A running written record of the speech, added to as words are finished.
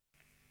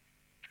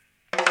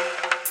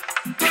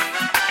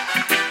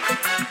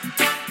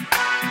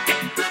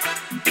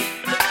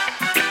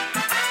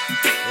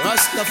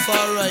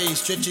Rastafari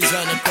stretches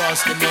on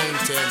across the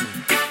mountain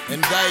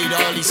and guide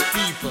all his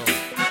people.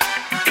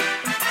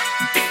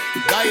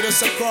 Guide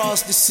us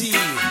across the sea,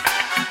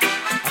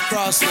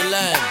 across the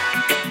land.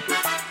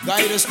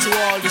 Guide us through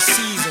all the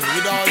season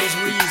with all his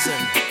reason.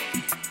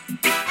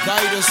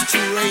 Guide us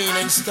through rain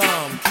and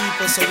storm,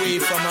 keep us away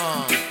from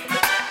harm.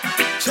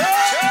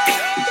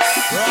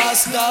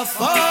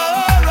 Rastafari,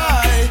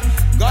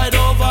 guide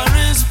over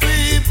his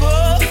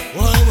people.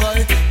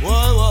 Why?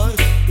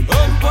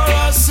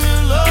 Emperor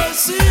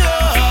Selassie,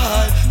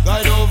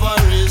 guide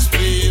over his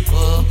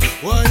people.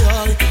 Why?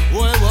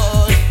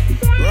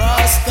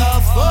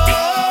 Rastafari,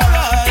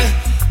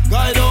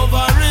 guide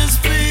over his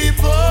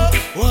people.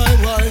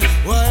 Why?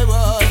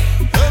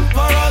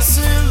 Emperor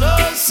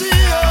Selassie,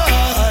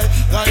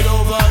 guide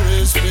over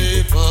his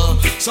people.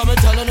 So me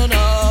telling you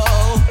now,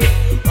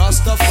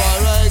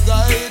 Rastafari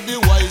guide the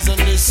wise and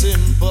the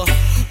simple.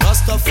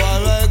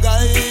 Rastafari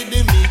guide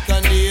the meek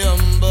and the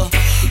humble.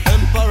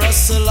 Emperor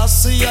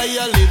Selassie, a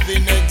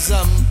living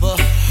example.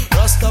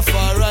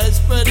 Rastafari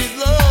spread his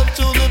love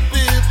to the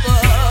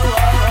people.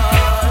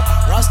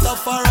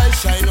 Rastafari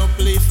shine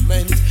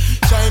upliftment,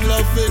 shine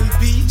love and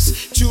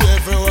peace to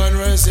everyone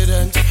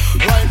resident.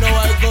 Right now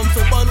I come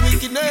for burn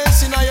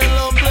wickedness in your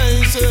low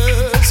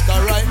places.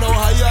 Cause right now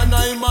I and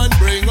I man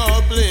bring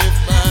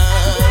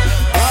upliftment.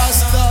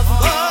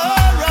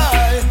 Rastafari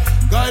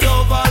guide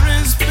over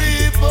his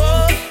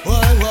people.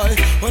 Why?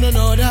 Wanna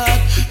know that?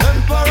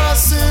 Emperor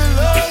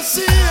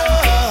Selassie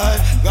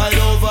guide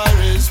over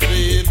his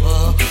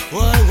people.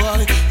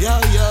 Why? Yo.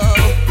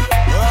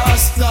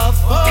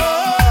 Rastafari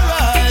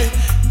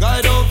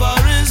guide over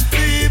his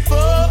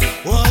people.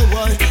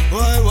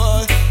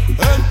 Why?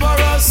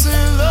 Emperor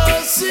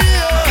Selassie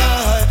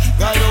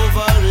guide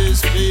over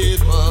his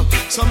people.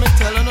 So me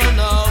telling you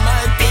now,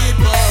 my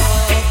people,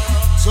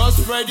 so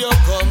spread your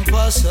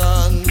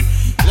compassion.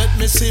 Let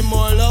me see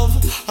more love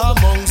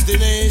amongst the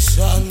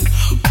nation.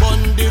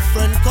 One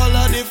different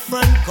color,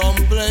 different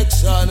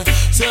complexion.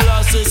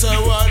 Selassie say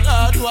one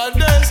heart, one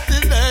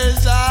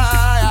destination.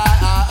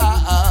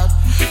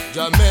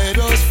 Jah made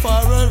us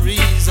for a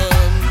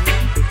reason.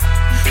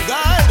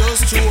 Guide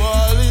us through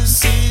all his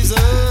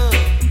season.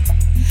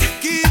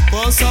 Keep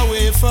us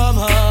away from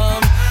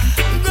harm.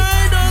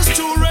 Guide us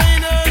through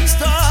rain and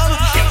storm.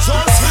 So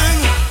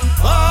sing,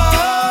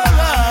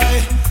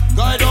 alright.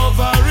 Guide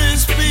over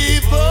his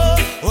people.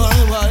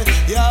 Why?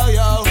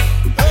 Yo.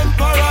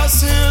 Emperor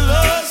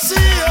Selassie,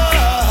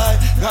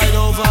 guide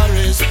over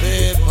his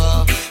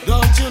people.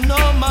 Don't you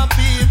know my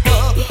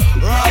people?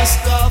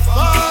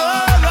 Rastafari,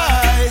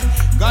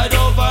 guide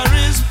over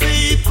his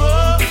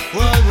people.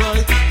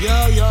 Why?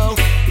 Yo.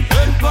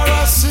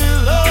 Emperor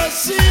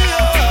Selassie,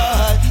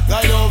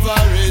 guide over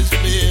his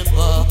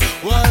people.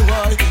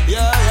 Why?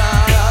 Yeah.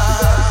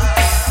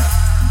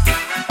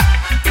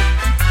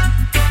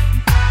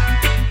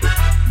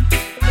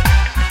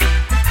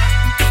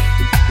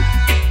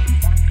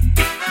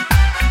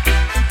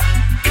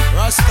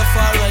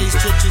 Rastafari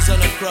stretches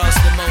on across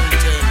the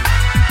mountain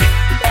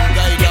and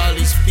guide all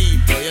his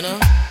people,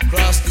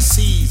 across the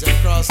seas and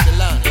across the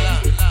land.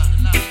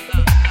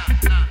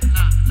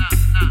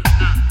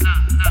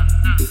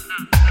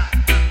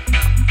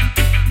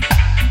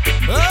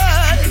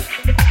 Hey,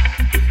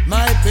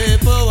 my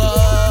people,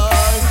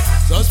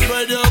 so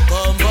spread your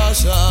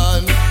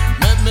compassion.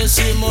 Let me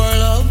see more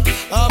love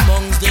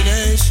amongst the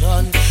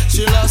nation.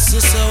 She lost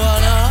his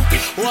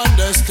one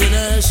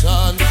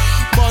destination.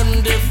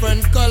 One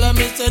different color,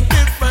 it's a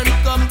different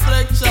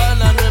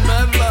complexion. And remember